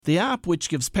the app which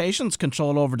gives patients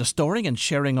control over the storing and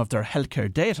sharing of their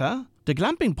healthcare data, the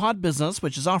glamping pod business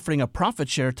which is offering a profit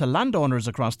share to landowners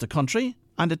across the country,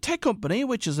 and a tech company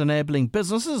which is enabling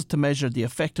businesses to measure the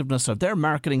effectiveness of their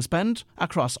marketing spend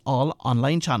across all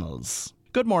online channels.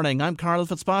 Good morning, I'm Carl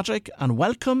Fitzpatrick and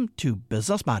welcome to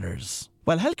Business Matters.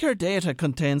 Well, healthcare data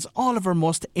contains all of our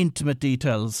most intimate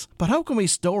details, but how can we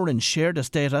store and share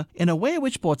this data in a way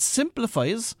which both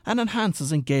simplifies and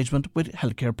enhances engagement with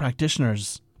healthcare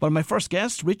practitioners? Well, my first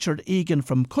guest, Richard Egan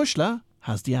from Cushla,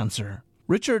 has the answer.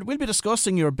 Richard, we'll be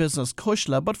discussing your business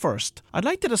Cushla, but first, I'd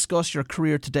like to discuss your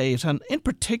career to date and, in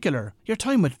particular, your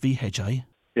time with VHI.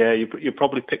 Yeah, you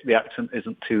probably picked the accent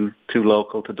isn't too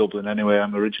local to Dublin anyway.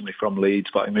 I'm originally from Leeds,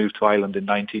 but I moved to Ireland in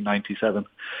 1997.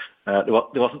 There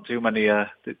wasn't too many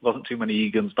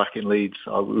Egans back in Leeds.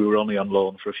 We were only on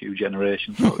loan for a few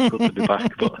generations, so it's good to be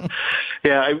back. But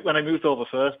yeah, when I moved over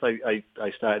first, I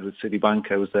started with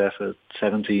Citibank. I was there for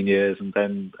 17 years, and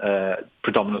then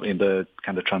predominantly in the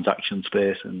kind of transaction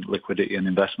space and liquidity and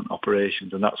investment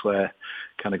operations, and that's where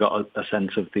I kind of got a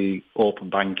sense of the open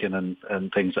banking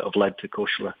and things that have led to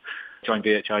Cushla. Joined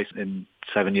VHI in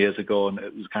 7 years ago, and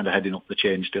it was kind of heading up the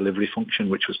change delivery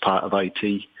function, which was part of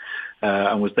IT.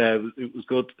 And was there. It was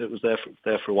good. It was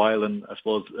there for a while, and I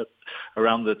suppose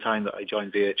around the time that I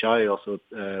joined VHI, I also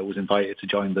was invited to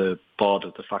join the board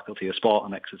of the Faculty of Sport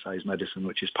and Exercise Medicine,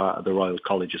 which is part of the Royal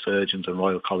College of Surgeons and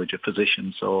Royal College of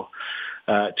Physicians. So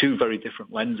two very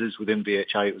different lenses within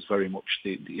VHI. It was very much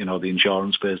the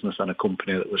insurance business and a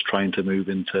company that was trying to move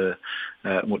into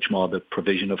much more the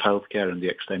provision of healthcare and the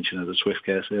extension of the Swift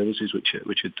Care services,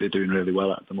 which they're doing really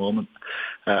well at the moment.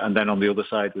 And then on the other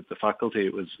side with the faculty,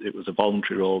 it was a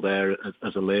voluntary role there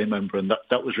as a lay member, and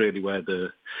that was really where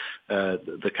the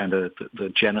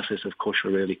genesis of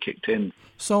Cushla really kicked in.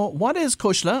 So what is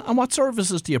Cushla and what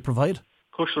services do you provide?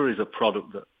 Cushla is a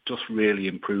product that just really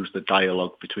improves the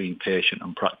dialogue between patient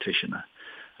and practitioner.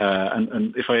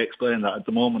 And if I explain that, at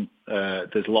the moment,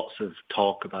 there's lots of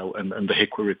talk about, and the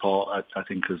HIQA report, I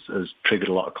think, has triggered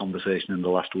a lot of conversation in the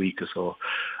last week or so.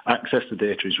 Access to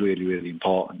data is really, really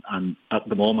important. And at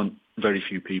the moment, very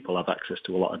few people have access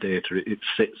to a lot of data. It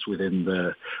sits within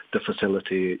the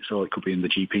facility, so it could be in the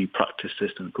GP practice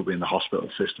system, it could be in the hospital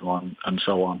system, and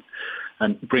so on.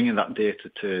 And bringing that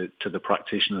data to the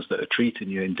practitioners that are treating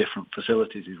you in different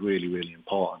facilities is really, really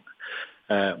important.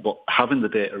 But having the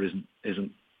data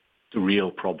isn't the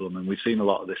real problem, and we've seen a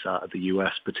lot of this out of the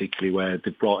US, particularly where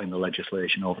they've brought in the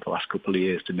legislation over the last couple of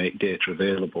years to make data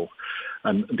available.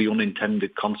 And the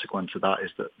unintended consequence of that is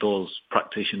that those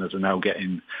practitioners are now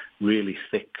getting really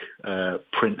thick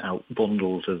print-out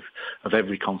bundles of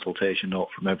every consultation note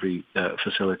from every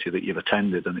facility that you've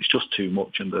attended, and it's just too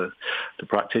much, and the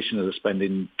practitioners are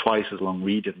spending twice as long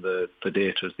reading the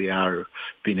data as they are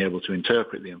being able to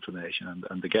interpret the information,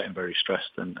 and they're getting very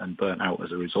stressed and burnt out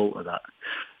as a result of that.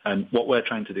 And what we're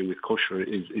trying to do with Cushla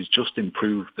is just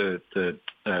improve the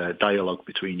dialogue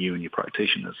between you and your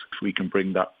practitioners. If we can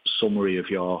bring that summary of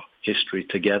your history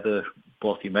together,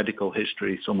 both your medical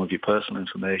history, some of your personal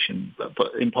information,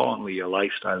 but importantly your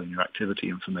lifestyle and your activity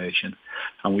information,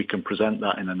 and we can present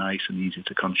that in a nice and easy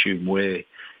to consume way,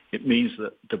 it means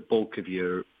that the bulk of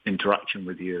your interaction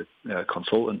with your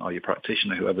consultant or your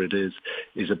practitioner, whoever it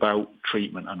is about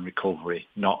treatment and recovery,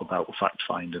 not about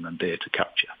fact-finding and data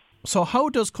capture. So how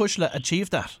does Cushla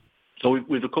achieve that? So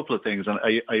we've a couple of things, and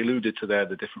I alluded to there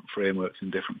the different frameworks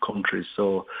in different countries.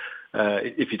 So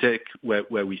if you take where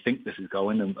we think this is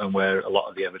going and where a lot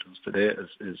of the evidence today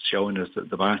is showing us that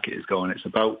the market is going, it's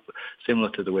about similar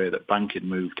to the way that banking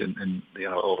moved in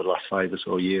over the last 5 or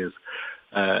so years.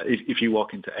 If you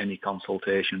walk into any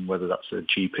consultation, whether that's a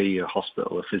GP, a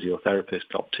hospital, a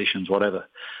physiotherapist, opticians, whatever,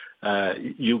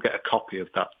 you'll get a copy of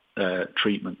that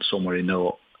treatment summary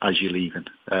note as you're leaving,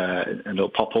 and it'll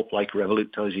pop up like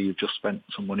Revolut tells you've just spent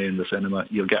some money in the cinema.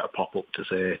 You'll get a pop-up to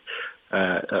say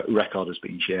a record has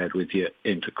been shared with you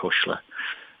into Cushla.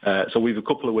 So we've a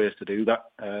couple of ways to do that.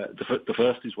 The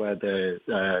first is where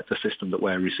the system that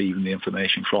we're receiving the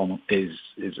information from is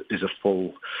a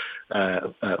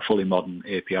fully modern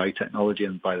API technology,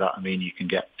 and by that I mean you can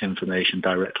get information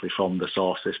directly from the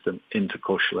source system into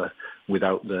Cushla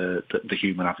without the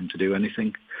human having to do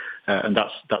anything. And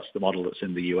that's the model that's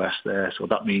in the US there. So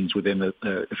that means within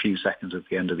a few seconds at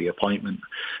the end of the appointment,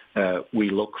 we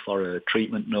look for a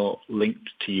treatment note linked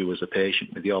to you as a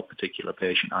patient with your particular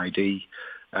patient ID.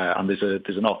 And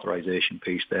there's an authorization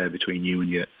piece there between you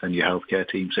and your healthcare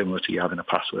team, similar to you having a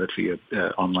password for your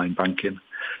online banking.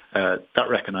 That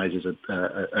recognises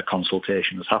a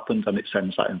consultation has happened, and it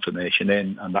sends that information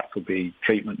in, and that could be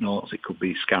treatment notes, it could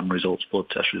be scan results, blood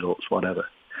test results, whatever.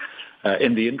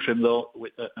 In the interim, though,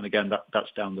 and again,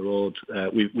 that's down the road,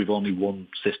 we've only one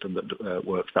system that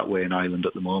works that way in Ireland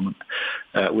at the moment.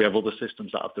 We have other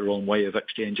systems that have their own way of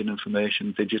exchanging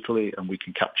information digitally, and we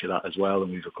can capture that as well,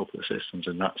 and we have a couple of systems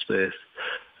in that space.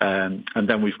 And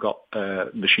then we've got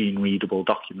machine-readable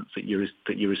documents that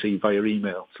you receive via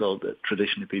email. So that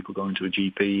traditionally people go into a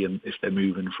GP, and if they're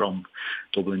moving from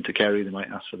Dublin to Kerry, they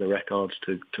might ask for the records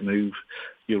to move.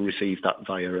 You'll receive that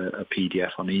via a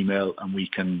PDF on email, and we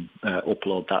can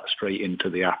upload that straight into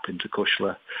the app, into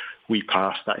Cushla. We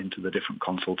pass that into the different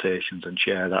consultations and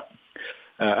share that.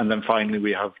 And then finally,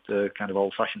 we have the kind of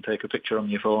old-fashioned take a picture on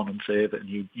your phone and save it,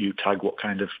 and you tag what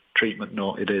kind of treatment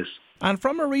note it is. And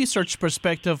from a research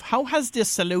perspective, how has this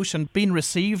solution been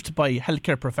received by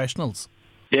healthcare professionals?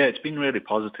 Yeah, it's been really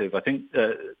positive. I think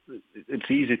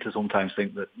it's easy to sometimes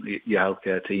think that your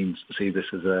healthcare teams see this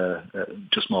as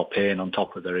just more pain on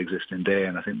top of their existing day,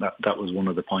 and I think that was one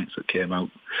of the points that came out,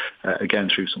 again,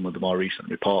 through some of the more recent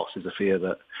reports, is a fear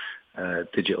that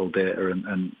digital data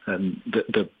and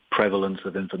the prevalence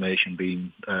of information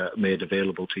being made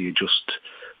available to you just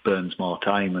burns more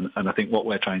time. And I think what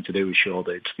we're trying to do is show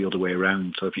that it's the other way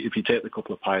around. So if you take the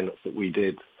couple of pilots that we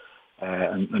did,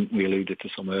 and we alluded to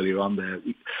some earlier on there,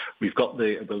 we've got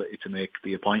the ability to make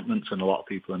the appointments, and a lot of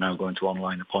people are now going to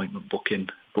online appointment booking,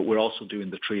 but we're also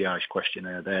doing the triage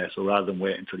questionnaire there. So rather than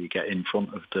wait until you get in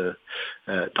front of the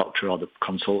doctor or the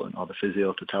consultant or the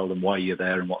physio to tell them why you're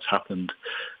there and what's happened,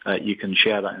 you can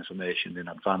share that information in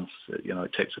advance.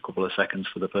 It takes a couple of seconds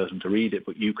for the person to read it,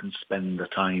 but you can spend the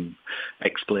time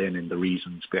explaining the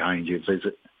reasons behind your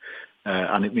visit.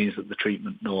 And it means that the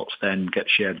treatment notes then get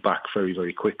shared back very,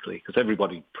 very quickly, because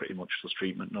everybody pretty much does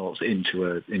treatment notes into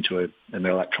an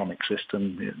electronic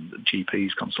system. GPs,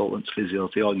 consultants,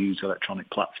 physios, they all use electronic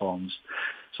platforms.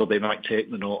 So they might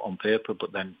take the note on paper,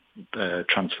 but then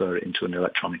transfer it into an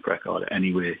electronic record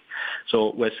anyway.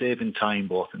 So we're saving time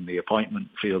both in the appointment,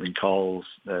 fielding calls,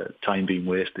 time being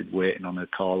wasted waiting on a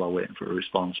call or waiting for a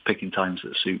response, picking times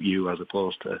that suit you as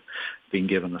opposed to being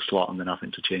given a slot and then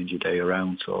having to change your day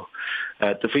around. So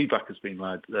the feedback has been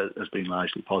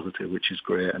largely positive, which is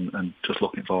great, and just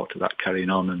looking forward to that carrying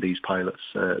on and these pilots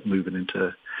moving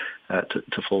into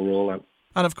to full rollout.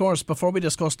 And of course, before we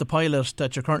discuss the pilot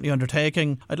that you're currently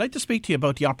undertaking, I'd like to speak to you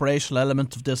about the operational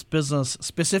element of this business,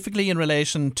 specifically in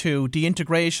relation to the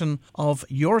integration of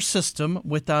your system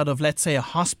with that of, let's say, a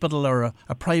hospital or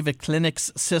a private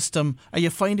clinic's system. Are you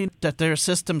finding that their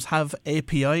systems have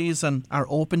APIs and are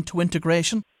open to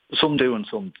integration? Some do and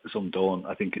some don't,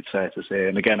 I think it's fair to say.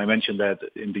 And again, I mentioned that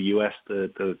in the US,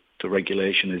 the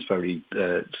regulation is very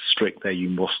strict there. You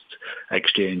must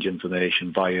exchange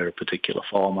information via a particular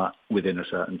format within a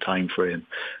certain time frame.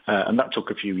 And that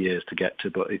took a few years to get to,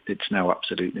 but it's now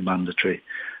absolutely mandatory.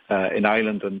 In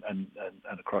Ireland and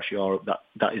across Europe,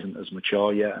 that isn't as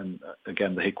mature yet. And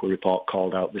again, the HIQA report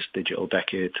called out this digital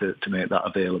decade to make that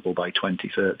available by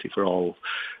 2030 for all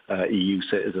EU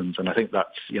citizens. And I think that's,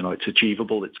 it's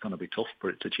achievable. It's going to be tough, but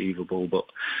it's achievable. But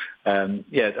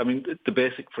the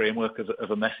basic framework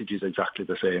of a message is exactly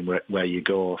the same where you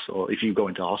go. So if you go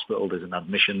into hospital, there's an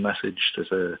admission message,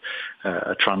 there's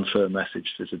a transfer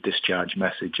message, there's a discharge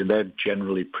message, and they're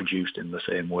generally produced in the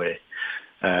same way.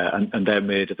 And they're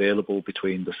made available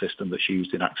between the system that's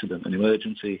used in accident and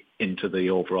emergency into the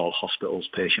overall hospital's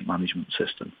patient management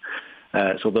system.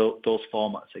 So those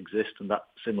formats exist, and that's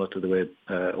similar to the way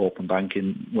open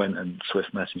banking went and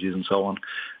SWIFT messages and so on.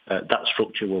 That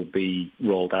structure will be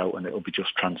rolled out, and it will be just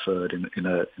transferred in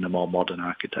a more modern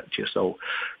architecture. So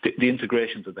the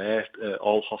integrations are there.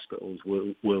 All hospitals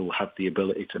will have the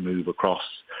ability to move across,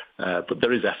 but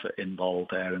there is effort involved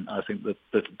there. And I think that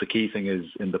the key thing is,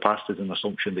 in the past, is an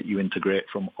assumption that you integrate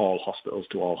from all hospitals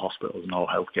to all hospitals and all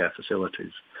healthcare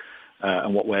facilities.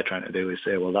 And what we're trying to do is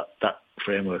say, well, that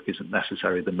framework isn't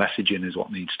necessary. The messaging is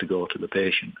what needs to go to the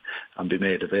patient and be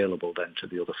made available then to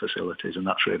the other facilities. And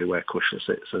that's really where Cushla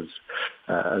sits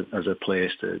as a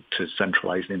place to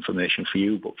centralise the information for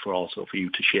you, but for you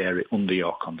to share it under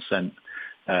your consent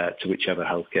to whichever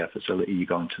healthcare facility you're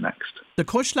going to next. The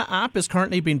Cushla app is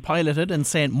currently being piloted in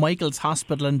St Michael's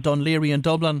Hospital in Dunleary in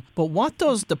Dublin. But what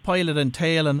does the pilot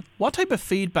entail, and what type of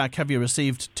feedback have you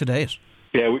received to date?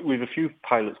 Yeah, we have a few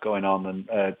pilots going on,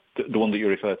 and the one that you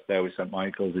referred to there with St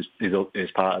Michael's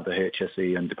is part of the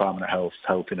HSE and Department of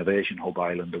Health Innovation Hub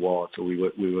Ireland Award. So we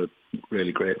were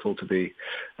really grateful to be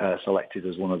selected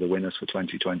as one of the winners for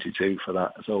 2022 for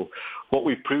that. So what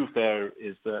we've proved there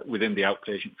is that within the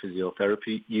outpatient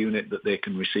physiotherapy unit, that they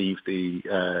can receive the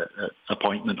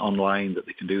appointment online, that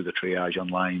they can do the triage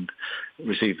online,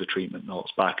 receive the treatment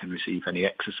notes back, and receive any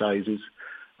exercises.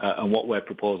 And what we're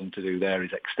proposing to do there is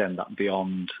extend that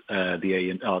beyond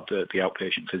the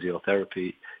outpatient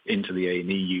physiotherapy into the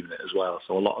A&E unit as well.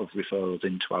 So a lot of referrals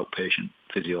into outpatient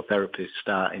physiotherapy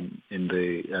start in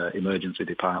the emergency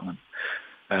department.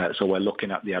 So we're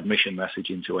looking at the admission message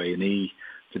into A&E,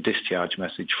 the discharge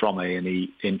message from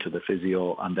A&E into the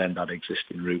physio, and then that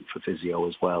existing route for physio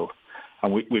as well.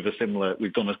 And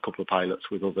we've done a couple of pilots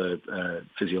with other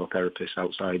physiotherapists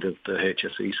outside of the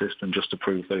HSE system just to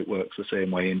prove that it works the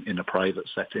same way in a private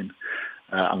setting.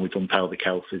 And we've done pelvic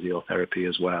health physiotherapy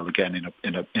as well, again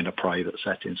in a private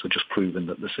setting. So just proving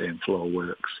that the same flow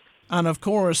works. And of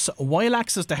course, while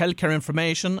access to healthcare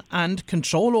information and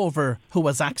control over who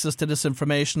has access to this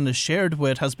information is shared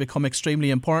with has become extremely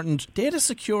important, data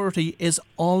security is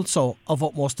also of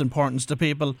utmost importance to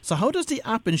people. So how does the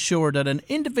app ensure that an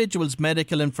individual's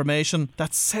medical information,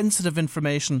 that sensitive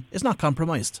information, is not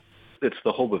compromised? It's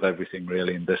the hub of everything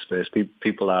really in this space.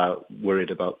 People are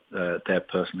worried about their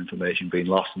personal information being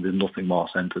lost, and there's nothing more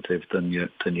sensitive than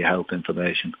your health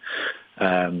information.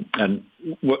 And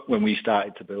when we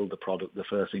started to build the product, the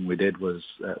first thing we did was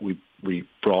we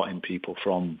brought in people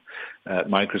from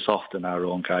Microsoft and our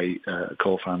own guy,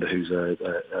 co-founder, who's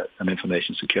an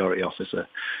information security officer.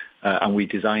 And we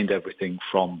designed everything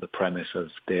from the premise of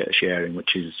data sharing,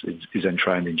 which is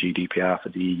enshrined in GDPR for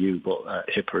the EU, but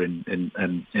HIPAA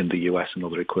in the US and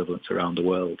other equivalents around the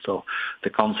world. So the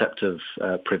concept of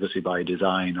privacy by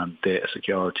design and data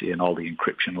security and all the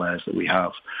encryption layers that we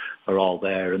have are all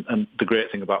there. And the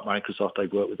great thing about Microsoft,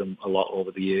 I've worked with them a lot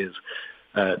over the years,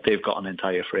 they've got an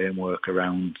entire framework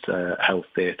around health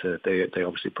data. They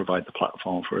obviously provide the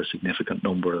platform for a significant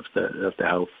number of the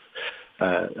health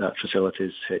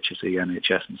facilities, HSE,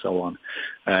 NHS and so on.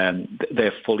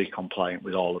 They're fully compliant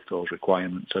with all of those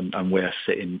requirements, and we're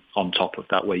sitting on top of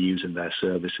that. We're using their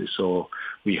services. So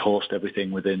we host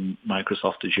everything within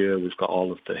Microsoft Azure. We've got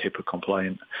all of the HIPAA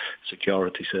compliant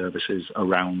security services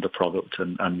around the product,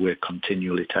 and we're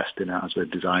continually testing it as we're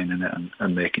designing it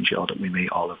and making sure that we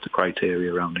meet all of the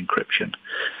criteria around encryption.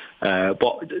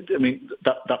 But I mean,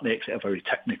 that makes it a very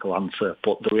technical answer,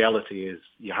 but the reality is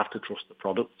you have to trust the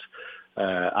product.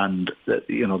 And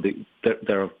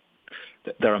there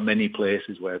are many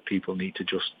places where people need to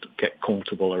just get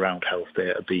comfortable around health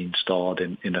data being stored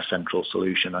in a central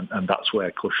solution, and that's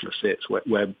where Kushler sits.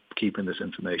 We're keeping this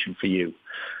information for you.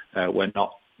 We're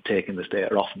not taking this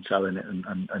data off and selling it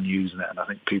and using it. And I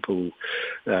think people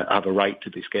have a right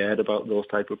to be scared about those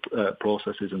type of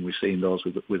processes, and we've seen those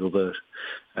with other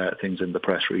things in the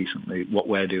press recently. What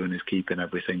we're doing is keeping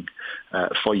everything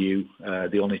for you.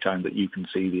 The only time that you can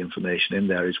see the information in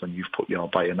there is when you've put your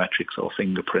biometrics or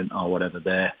fingerprint or whatever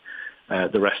there.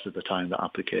 The rest of the time, the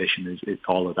application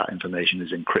all of that information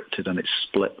is encrypted and it's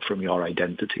split from your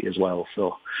identity as well.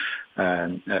 So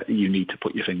you need to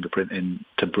put your fingerprint in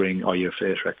to bring, or your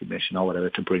face recognition or whatever,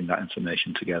 to bring that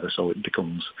information together so it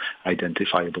becomes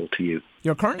identifiable to you.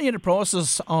 You're currently in the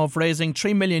process of raising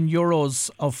 €3 million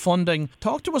of funding.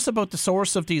 Talk to us about the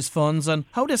source of these funds and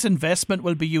how this investment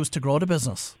will be used to grow the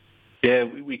business. Yeah,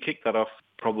 we kicked that off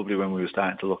probably when we were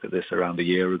starting to look at this around a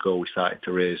year ago. We started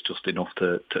to raise just enough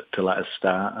to let us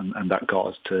start, and that got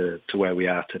us to where we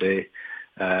are today.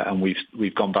 And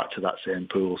we've gone back to that same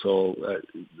pool. So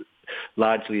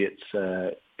largely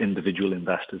it's individual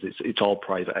investors. It's all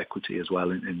private equity as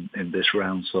well in this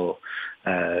round. So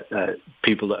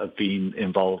people that have been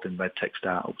involved in medtech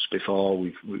startups before,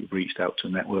 we've reached out to a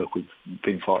network. We've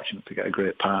been fortunate to get a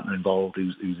great partner involved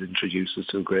who's introduced us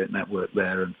to a great network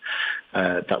there, and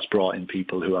that's brought in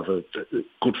people who have a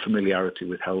good familiarity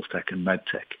with health tech and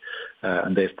medtech,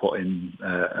 and they've put in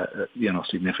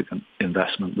significant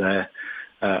investment there.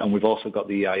 And we've also got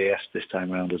the EIS this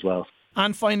time around as well.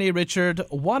 And finally, Richard,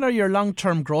 what are your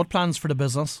long-term growth plans for the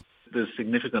business? There's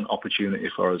significant opportunity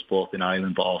for us both in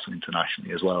Ireland but also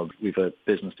internationally as well. We've a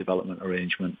business development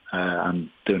arrangement and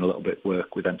doing a little bit of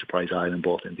work with Enterprise Ireland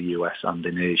both in the US and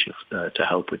in Asia to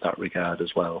help with that regard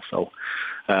as well. So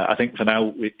I think for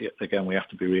now, we have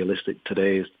to be realistic.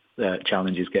 Today's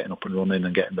challenge is getting up and running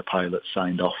and getting the pilots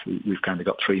signed off. We've kind of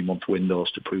got 3-month windows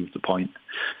to prove the point.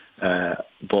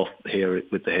 Both here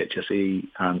with the HSE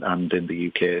and in the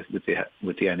UK with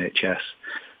the NHS.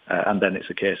 And then it's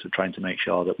a case of trying to make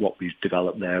sure that what we've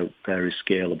developed there is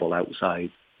scalable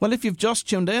outside. Well, if you've just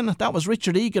tuned in, that was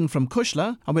Richard Egan from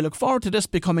Kushler, and we look forward to this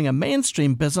becoming a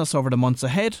mainstream business over the months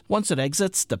ahead once it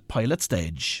exits the pilot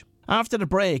stage. After the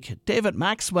break, David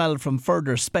Maxwell from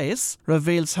Further Space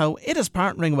reveals how it is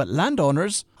partnering with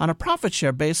landowners on a profit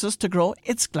share basis to grow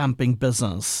its glamping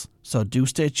business. So do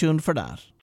stay tuned for that.